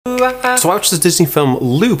So I watched the Disney film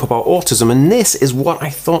Loop about autism, and this is what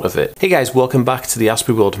I thought of it. Hey guys, welcome back to the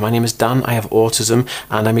Asprey World. My name is Dan, I have autism,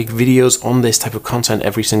 and I make videos on this type of content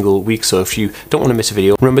every single week, so if you don't want to miss a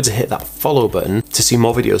video, remember to hit that follow button to see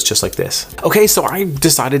more videos just like this. Okay, so I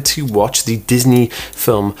decided to watch the Disney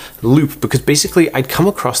film Loop, because basically I'd come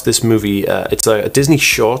across this movie. It's a Disney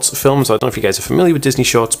Shorts film, so I don't know if you guys are familiar with Disney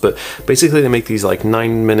Shorts, but basically they make these like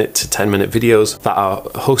 9-minute to 10-minute videos that are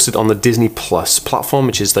hosted on the Disney Plus platform,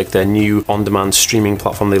 which is like their new on-demand streaming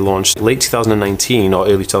platform they launched late 2019 or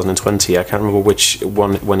early 2020. I can't remember which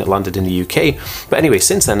one when it landed in the UK. But anyway,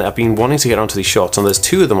 since then I've been wanting to get onto these shorts, and there's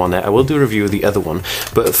 2 of them on there. I will do a review of the other one,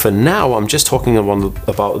 but for now I'm just talking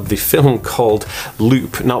about the film called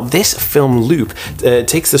Loop. Now this film Loop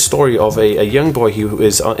takes the story of a young boy who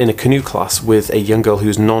is in a canoe class with a young girl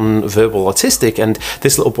who's non-verbal autistic, and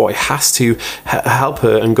this little boy has to help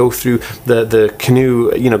her and go through the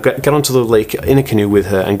canoe, you know, get onto the lake in a canoe with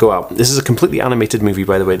her and go out. This is a completely animated movie,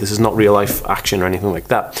 by the way. This is not real life action or anything like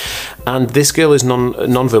that. And this girl is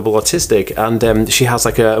non-verbal autistic, and she has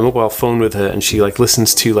like a mobile phone with her, and she like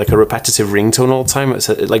listens to like a repetitive ringtone all the time. It's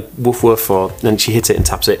like woof woof, or then she hits it and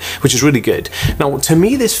taps it, which is really good. Now, to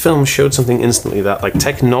me, this film showed something instantly, that like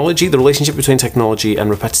technology, the relationship between technology and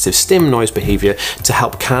repetitive stim noise behavior to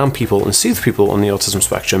help calm people and soothe people on the autism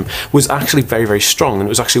spectrum was actually very, very strong. And it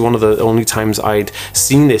was actually one of the only times I'd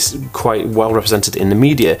seen this quite well represented in the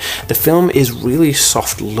media. The film is really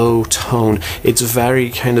soft, low tone. It's very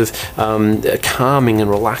kind of calming and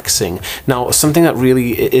relaxing. Now, something that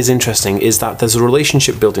really is interesting is that there's a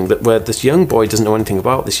relationship building where this young boy doesn't know anything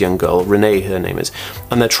about this young girl, Renee, her name is,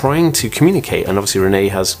 and they're trying to communicate. And obviously Renee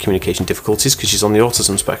has communication difficulties because she's on the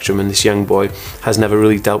autism spectrum, and this young boy has never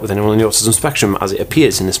really dealt with anyone on the autism spectrum as it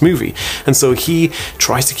appears in this movie. And so he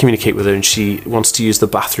tries to communicate with her, and she wants to use the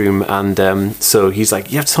bathroom, and so he's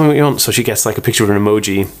like, you have to tell me what you want. So she gets like a picture of an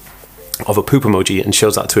emoji, of a poop emoji, and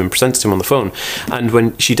shows that to him, presents it to him on the phone. And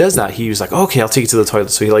when she does that, he was like, okay, I'll take you to the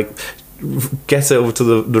toilet. So he like gets over to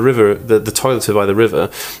the river, the toilet by the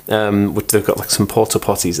river, which they've got like some porta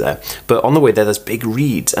potties there. But on the way there's big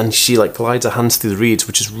reeds, and she like glides her hands through the reeds,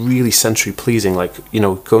 which is really sensory pleasing, like, you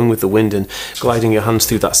know, going with the wind and gliding your hands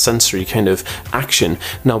through that sensory kind of action.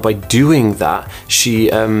 Now, by doing that,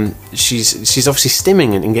 she's obviously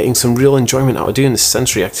stimming and getting some real enjoyment out of doing this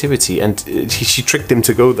sensory activity. And she tricked him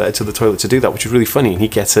to go there to the toilet to do that, which is really funny. And he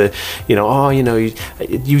gets a, you know, oh, you know,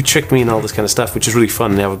 you tricked me and all this kind of stuff, which is really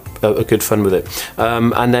fun. And they have a good fun with it.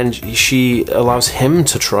 And then she allows him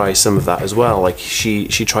to try some of that as well. Like she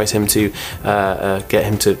tries him to get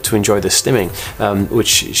him to enjoy the stimming, which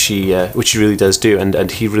she really does do,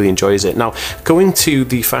 and he really enjoys it. Now, going to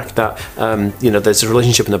the fact that you know, there's a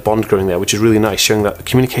relationship and a bond growing there, which is really nice, showing that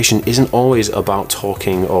communication isn't always about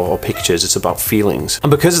talking or pictures, it's about feelings.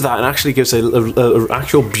 And because of that, it actually gives a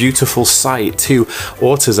actual beautiful side to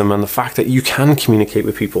autism and the fact that you can communicate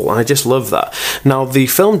with people, and I just love that. Now, the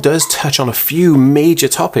film does touch on a few major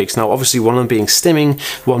topics. Now, obviously, one of them being stimming,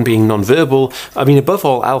 one being non-verbal. I mean, above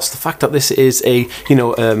all else, the fact that this is a, you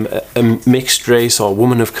know, a mixed race, or a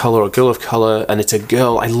woman of color, or a girl of color, and it's a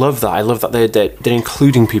girl. I love that. I love that they're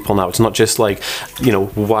including people now. It's not just like, you know,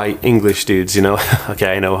 white English dudes, you know.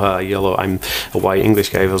 Okay, I know her, yellow, I'm a white English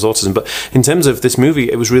guy who has autism. But in terms of this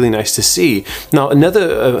movie, it was really nice to see. Now,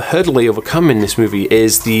 another hurdle they overcome in this movie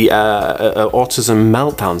is the autism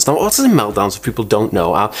meltdowns. Now, autism meltdowns, if people don't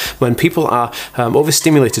know, are when people are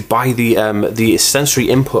overstimulated by the sensory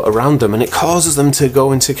input around them, and it causes them to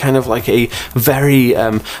go into kind of like a very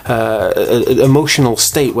emotional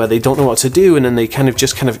state where they don't know what to do, and then they kind of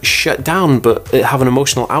just shut down but have an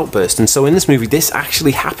emotional outburst. And so in this movie, this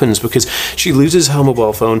actually happens because she loses her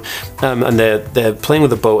mobile phone, and they're playing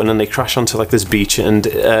with a boat, and then they crash onto like this beach, and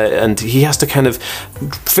he has to kind of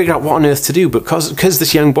figure out what on earth to do, because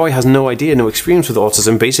this young boy has no idea, no experience with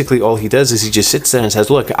autism. Basically, all he does is he just sits there and says,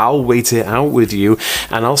 look, I'll wait it out with you,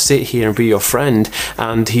 and I'll sit here and be your friend.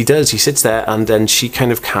 And he does. He sits there, and then she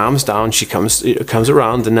kind of calms down. She comes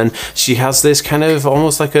around, and then she has this kind of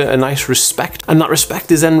almost like a nice respect, and that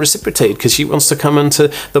respect is then reciprocated because she wants to come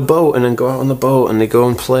into the boat and then go out on the boat, and they go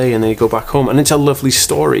and play, and they go back home, and it's a lovely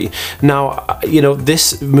story. Now, you know,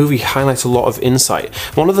 this movie highlights a lot of insight.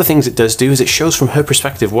 One of the things it does do is it shows from her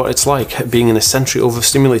perspective what it's like being in a sensory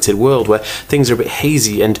overstimulated world where things are a bit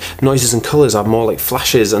hazy, and noises and colours are more like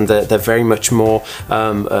flashes, and they're very much more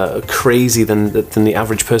crazy than the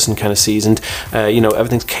average person kind of sees, and you know,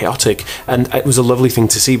 everything's chaotic. And it was a lovely thing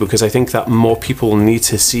to see, because I think that more people need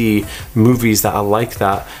to see movies that are like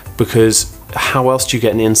that, because how else do you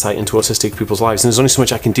get an insight into autistic people's lives? And there's only so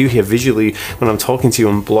much I can do here visually when I'm talking to you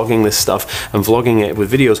and blogging this stuff and vlogging it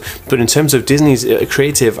with videos. But in terms of Disney's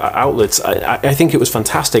creative outlets, I think it was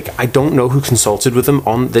fantastic. I don't know who consulted with them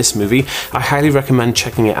on this movie. I highly recommend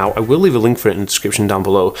checking it out. I will leave a link for it in the description down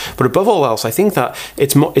below. But above all else, I think that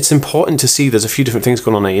it's important to see there's a few different things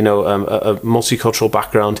going on there. You know, a multicultural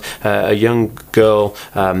background, a young girl,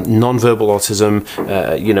 non-verbal autism,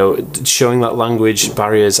 you know, showing that language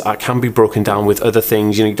barriers can be broken down with other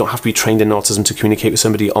things. You know, you don't have to be trained in autism to communicate with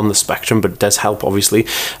somebody on the spectrum, but it does help, obviously.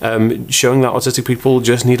 Showing that autistic people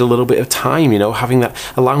just need a little bit of time, you know,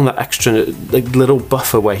 allowing that extra like little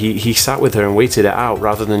buffer where he sat with her and waited it out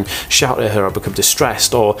rather than shout at her or become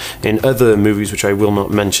distressed, or in other movies which I will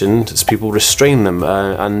not mention, people restrain them,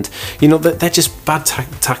 and you know, they're just bad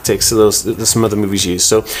tactics that some other movies use.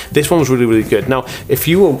 So this one was really, really good. Now, if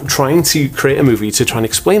you were trying to create a movie to try and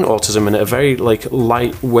explain autism in a very like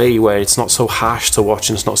light way where it's not so harsh to watch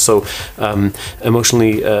and it's not so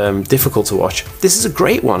emotionally difficult to watch, this is a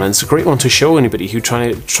great one, and it's a great one to show anybody who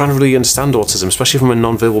trying to really understand autism, especially from a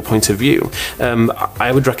non-verbal point of view.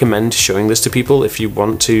 I would recommend showing this to people if you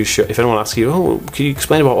want to if anyone asks you, oh, can you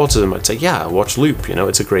explain about autism, I'd say, yeah, watch Loop, you know,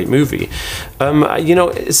 it's a great movie. You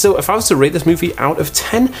know, so if I was to rate this movie out of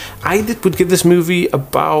 10, I would give this movie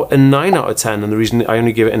about a 9 out of 10, and the reason I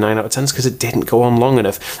only give it a 9 out of 10 is because it didn't go on long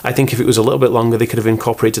enough. I think if it was a little bit longer, they could have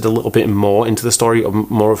incorporated a little bit more into the story, or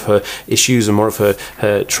more of her issues and more of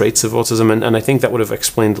her traits of autism, and I think that would have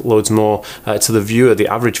explained loads more to the viewer, the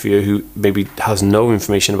average viewer who maybe has no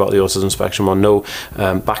information about the autism spectrum or no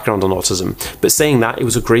background on autism. But saying that, it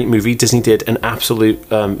was a great movie. Disney did an absolute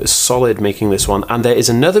solid making this one, and there is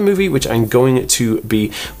another movie which I'm going to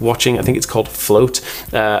be watching. I think it's called Float,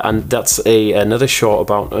 and that's another short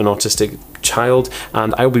about an autistic child,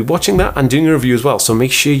 and I will be watching that and doing a review as well. So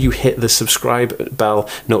make sure you hit the subscribe bell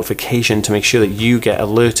notification to make sure that you get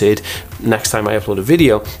alerted next time I upload a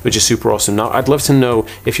video, which is super awesome. Now, I'd love to know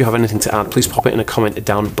if you have anything to add. Please pop it in a comment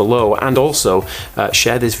down below, and also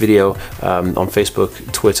share this video on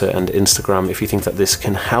Facebook, Twitter, and Instagram if you think that this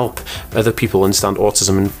can help other people understand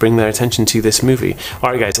autism and bring their attention to this movie. All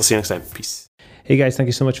right, guys, I'll see you next time. Peace. Hey guys, thank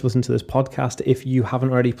you so much for listening to this podcast. If you haven't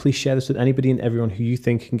already, please share this with anybody and everyone who you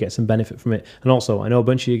think can get some benefit from it. And also, I know a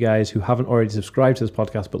bunch of you guys who haven't already subscribed to this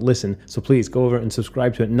podcast but listen, so please go over and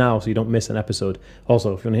subscribe to it now so you don't miss an episode.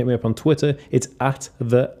 Also, if you want to hit me up on Twitter, it's at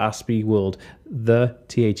the Aspie World, the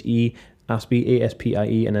THE Aspie,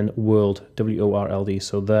 ASPIE, and then World, WORLD.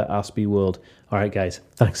 So the Aspie World. All right, guys,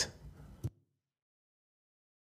 thanks.